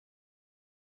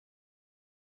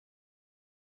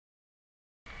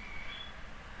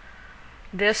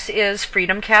This is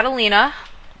Freedom Catalina.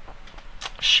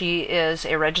 She is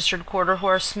a registered quarter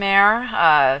horse mare,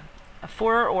 a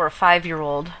 4 or a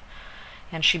 5-year-old,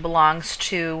 and she belongs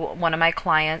to one of my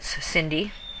clients,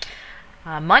 Cindy.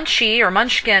 Munchie, or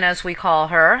Munchkin as we call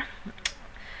her,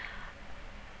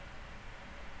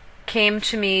 came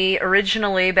to me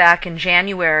originally back in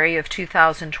January of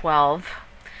 2012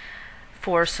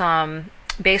 for some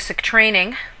basic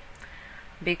training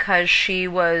because she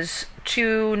was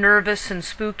too nervous and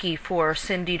spooky for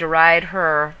Cindy to ride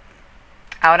her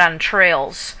out on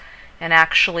trails. And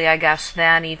actually, I guess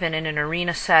then, even in an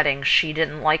arena setting, she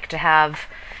didn't like to have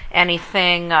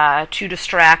anything too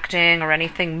distracting or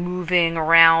anything moving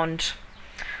around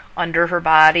under her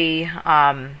body.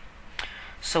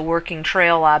 So working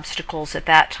trail obstacles at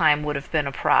that time would have been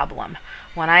a problem.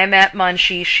 When I met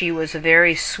Munchie, she was a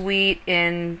very sweet,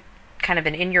 kind of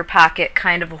an in-your-pocket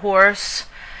kind of a horse,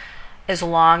 as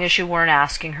long as you weren't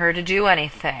asking her to do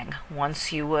anything.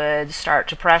 Once you would start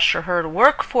to pressure her to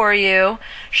work for you,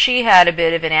 she had a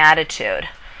bit of an attitude.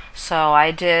 So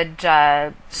I did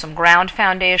some ground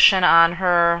foundation on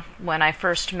her when I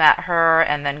first met her,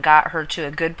 and then got her to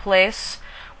a good place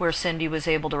where Cindy was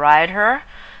able to ride her.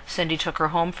 Cindy took her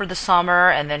home for the summer,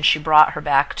 and then she brought her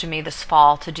back to me this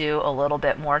fall to do a little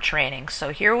bit more training. So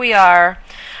here we are,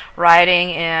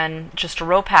 riding in just a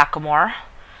rope hackamore,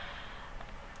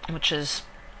 which is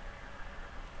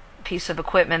a piece of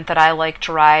equipment that I like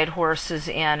to ride horses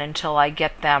in until I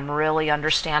get them really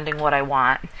understanding what I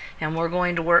want. And we're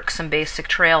going to work some basic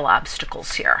trail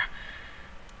obstacles here.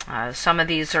 Some of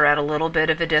these are at a little bit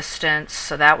of a distance,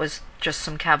 so that was just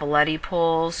some cavaletti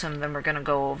pulls, and then we're going to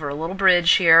go over a little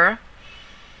bridge here.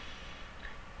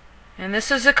 And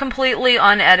this is a completely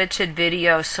unedited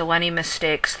video, so any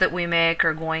mistakes that we make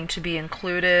are going to be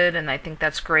included, and I think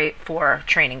that's great for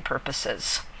training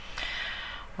purposes.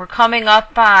 We're coming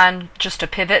up on just a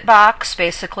pivot box.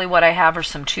 Basically what I have are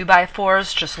some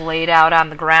 2x4s just laid out on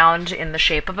the ground in the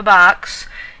shape of a box,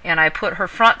 and I put her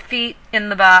front feet in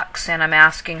the box, and I'm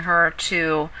asking her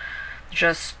to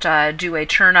just do a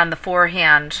turn on the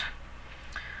forehand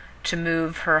to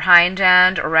move her hind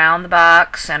end around the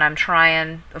box, and I'm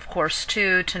trying, of course,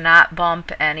 too, to not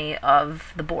bump any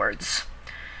of the boards.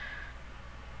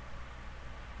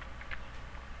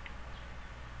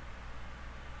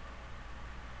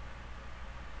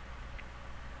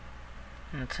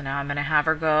 And so now I'm going to have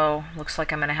her go, looks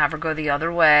like I'm going to have her go the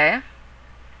other way.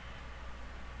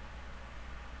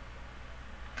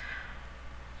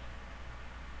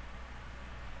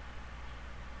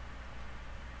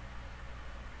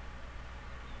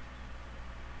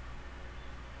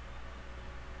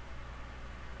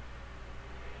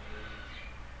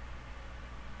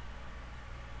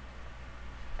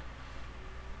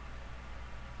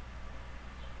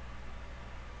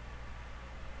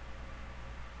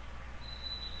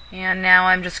 And now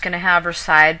I'm just going to have her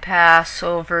side pass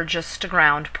over just a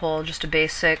ground pull, just a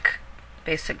basic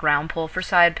ground pull for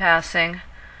side passing.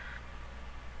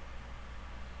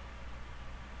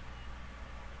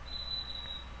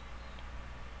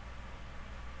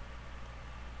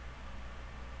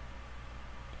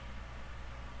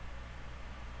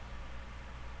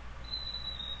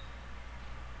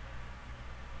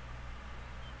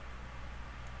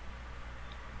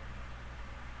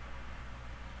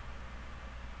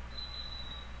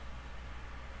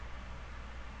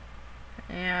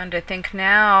 And I think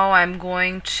now I'm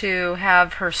going to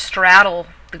have her straddle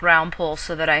the ground pull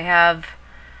so that I have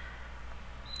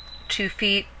 2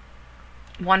 feet,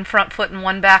 one front foot and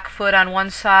one back foot on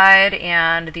one side,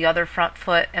 and the other front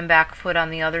foot and back foot on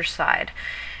the other side.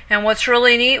 And what's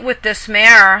really neat with this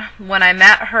mare, when I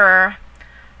met her,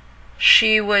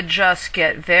 she would just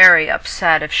get very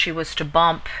upset if she was to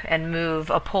bump and move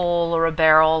a pole or a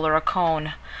barrel or a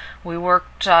cone. We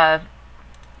worked, for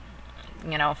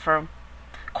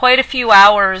quite a few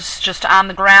hours just on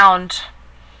the ground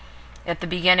at the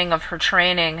beginning of her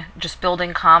training, just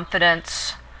building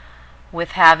confidence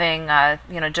with having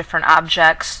different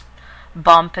objects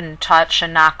bump and touch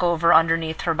and knock over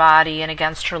underneath her body and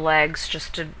against her legs,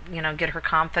 just to get her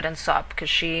confidence up, because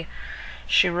she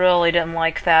really didn't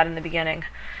like that in the beginning.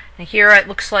 And here it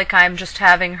looks like I'm just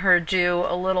having her do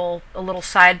a little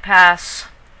side pass,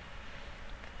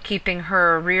 keeping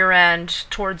her rear end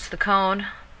towards the cone.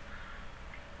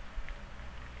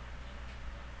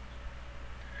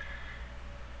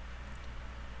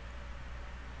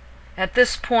 At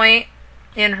this point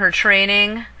in her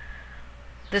training,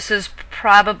 this is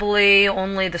probably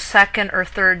only the 2nd or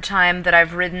 3rd time that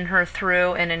I've ridden her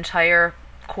through an entire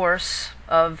course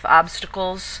of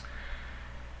obstacles.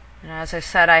 And as I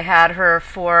said, I had her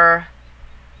for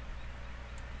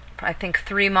I think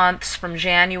 3 months from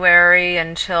January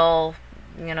until,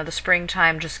 the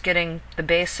springtime, just getting the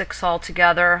basics all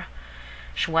together.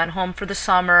 She went home for the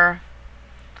summer.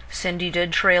 Cindy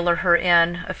did trailer her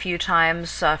in a few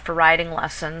times for riding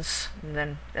lessons. And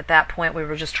then at that point we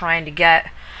were just trying to get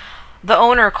the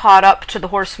owner caught up to the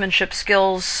horsemanship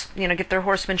skills, get their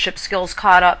horsemanship skills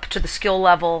caught up to the skill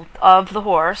level of the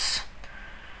horse.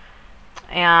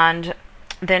 And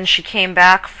then she came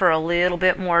back for a little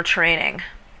bit more training.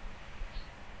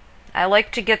 I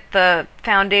like to get the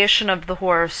foundation of the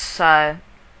horse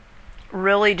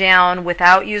really down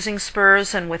without using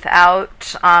spurs and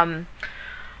without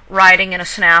riding in a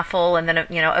snaffle, and then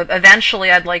eventually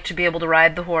I'd like to be able to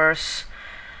ride the horse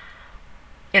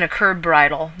in a curb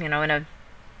bridle, in a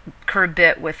curb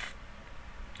bit with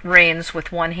reins,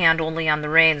 with one hand only on the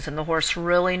reins, and the horse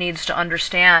really needs to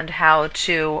understand how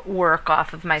to work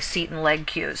off of my seat and leg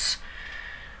cues.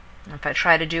 If I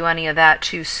try to do any of that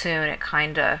too soon, it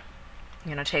kind of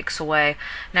takes away.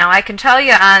 Now I can tell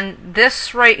you on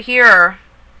this right here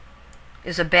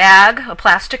is a bag, a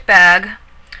plastic bag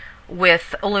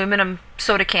with aluminum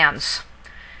soda cans,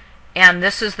 and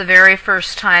this is the very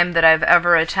first time that I've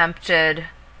ever attempted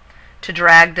to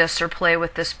drag this or play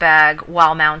with this bag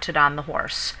while mounted on the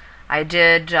horse. I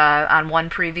did on one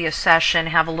previous session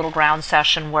have a little ground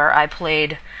session where I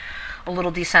played a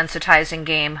little desensitizing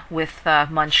game with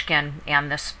Munchkin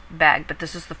and this bag, but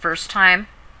this is the first time,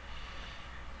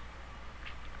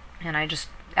 and I just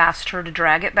asked her to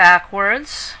drag it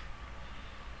backwards.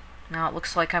 Now it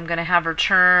looks like I'm going to have her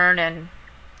turn and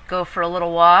go for a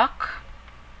little walk.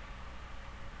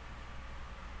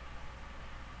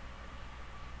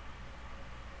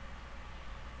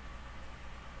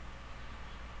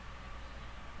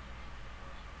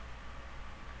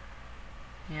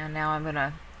 And now I'm going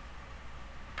to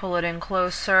pull it in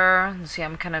closer. And see,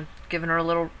 I'm kind of giving her a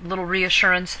little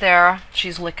reassurance there.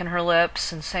 She's licking her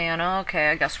lips and saying, oh,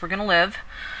 okay, I guess we're going to live.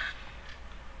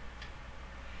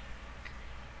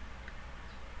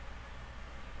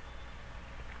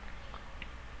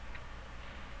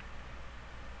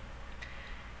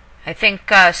 I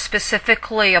think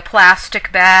specifically a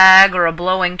plastic bag or a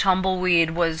blowing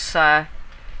tumbleweed was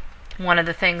one of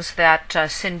the things that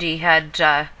Cindy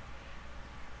had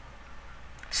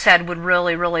said would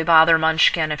really bother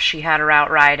Munchkin if she had her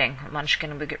out riding.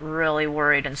 Munchkin would get really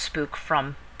worried and spook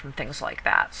from things like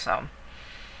that. So.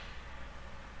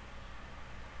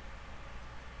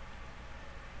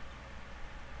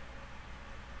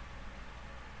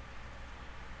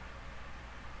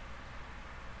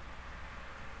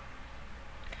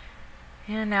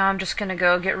 And now I'm just going to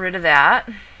go get rid of that.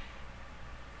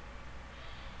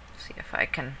 See if I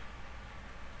can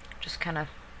just kind of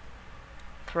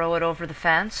throw it over the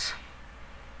fence.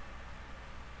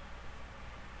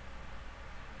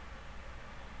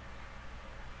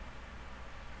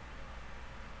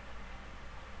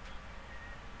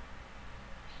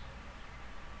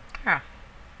 Here.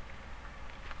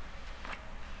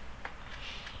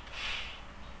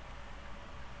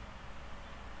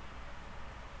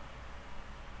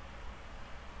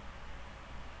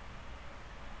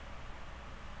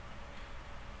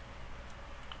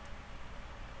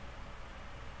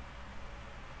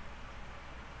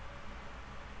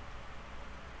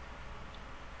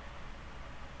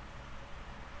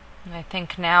 I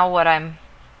think now what I'm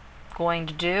going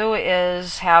to do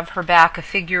is have her back a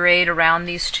figure 8 around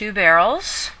these two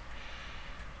barrels.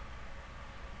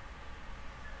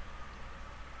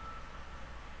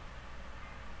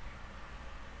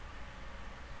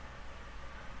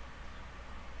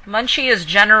 Munchie is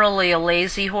generally a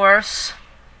lazy horse.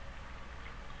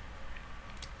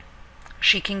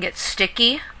 She can get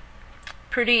sticky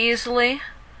pretty easily.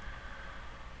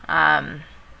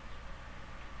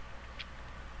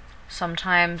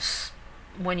 Sometimes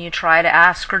when you try to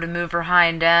ask her to move her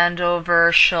hind end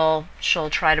over, she'll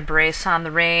try to brace on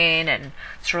the rein, and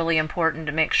it's really important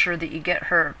to make sure that you get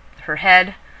her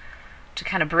head to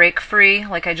kind of break free,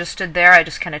 like I just did there. I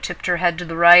just kind of tipped her head to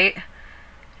the right,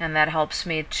 and that helps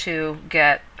me to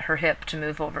get her hip to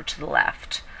move over to the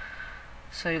left.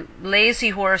 So lazy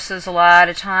horses a lot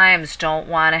of times don't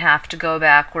want to have to go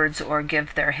backwards or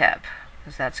give their hip,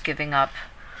 because that's giving up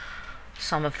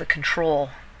some of the control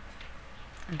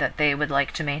that they would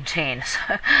like to maintain.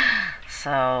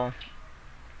 So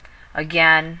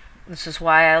again, this is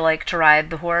why I like to ride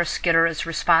the horse, get her as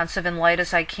responsive and light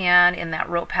as I can in that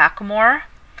rope hackamore.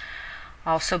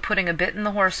 Also, putting a bit in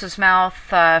the horse's mouth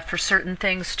for certain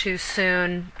things too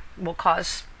soon will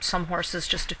cause some horses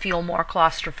just to feel more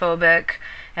claustrophobic,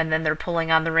 and then they're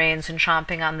pulling on the reins and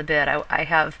chomping on the bit. I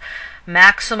have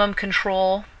maximum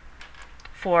control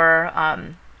for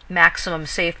maximum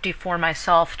safety for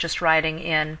myself just riding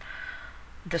in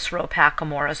this rope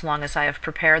hackamore, as long as I have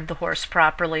prepared the horse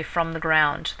properly from the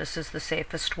ground. This is the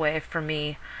safest way for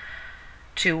me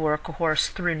to work a horse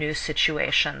through new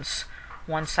situations.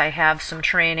 Once I have some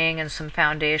training and some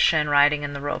foundation riding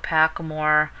in the rope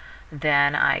hackamore,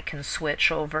 then I can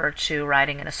switch over to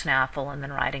riding in a snaffle and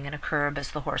then riding in a curb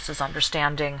as the horse is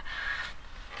understanding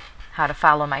how to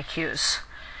follow my cues.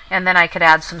 And then I could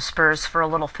add some spurs for a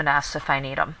little finesse if I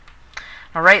need them.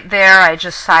 Now right there I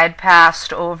just side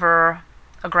passed over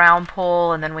a ground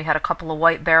pole, and then we had a couple of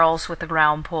white barrels with the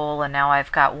ground pole, and now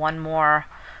I've got one more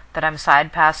that I'm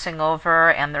side passing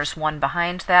over, and there's one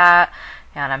behind that,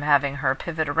 and I'm having her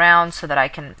pivot around so that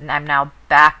I'm now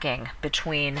backing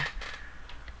between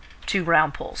two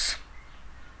ground poles.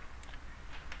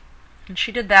 And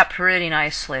she did that pretty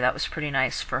nicely. That was pretty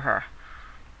nice for her.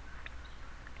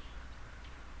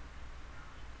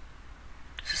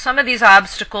 So some of these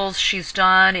obstacles she's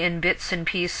done in bits and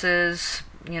pieces,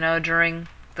 during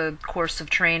the course of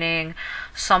training.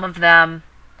 Some of them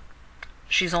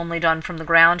she's only done from the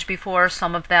ground before.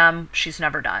 Some of them she's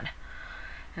never done.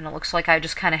 And it looks like I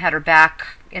just kind of had her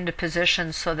back into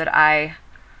position so that I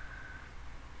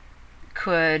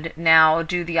could now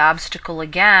do the obstacle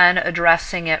again,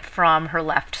 addressing it from her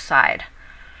left side.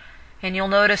 And you'll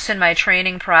notice in my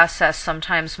training process,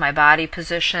 sometimes my body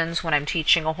positions when I'm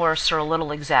teaching a horse are a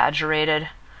little exaggerated.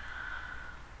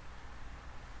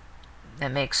 It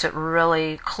makes it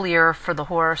really clear for the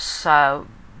horse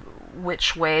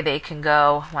which way they can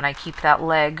go when I keep that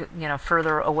leg,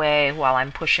 further away while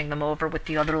I'm pushing them over with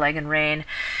the other leg and rein.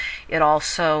 It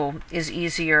also is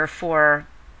easier for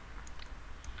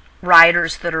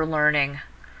riders that are learning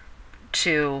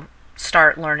to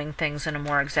start learning things in a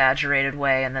more exaggerated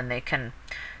way, and then they can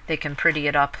pretty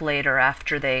it up later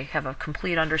after they have a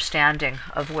complete understanding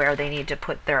of where they need to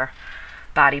put their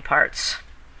body parts.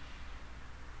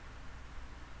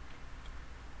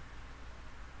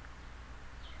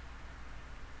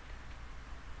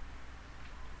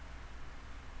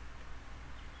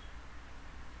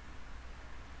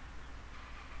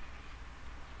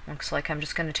 Looks like I'm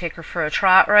just going to take her for a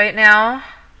trot right now.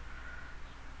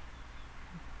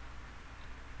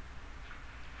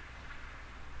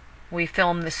 We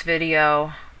filmed this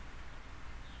video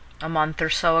a month or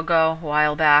so ago, a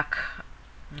while back.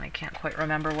 I can't quite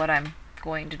remember what I'm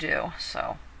going to do,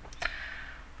 so.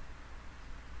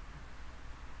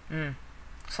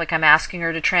 Looks like I'm asking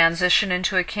her to transition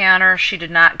into a canter. She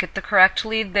did not get the correct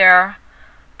lead there,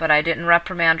 but I didn't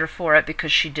reprimand her for it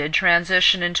because she did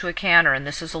transition into a canter, and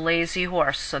this is a lazy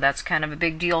horse, so that's kind of a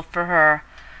big deal for her.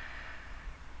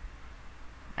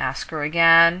 Ask her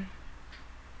again.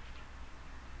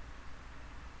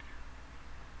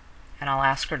 And I'll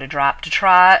ask her to drop to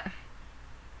trot.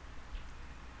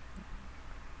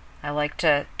 I like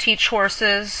to teach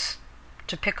horses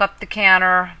to pick up the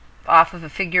canter off of a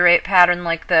figure 8 pattern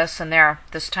like this, and there,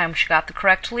 this time she got the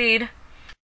correct lead.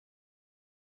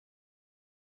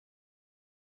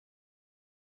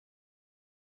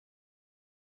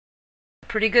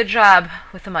 Pretty good job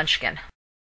with the Munchkin.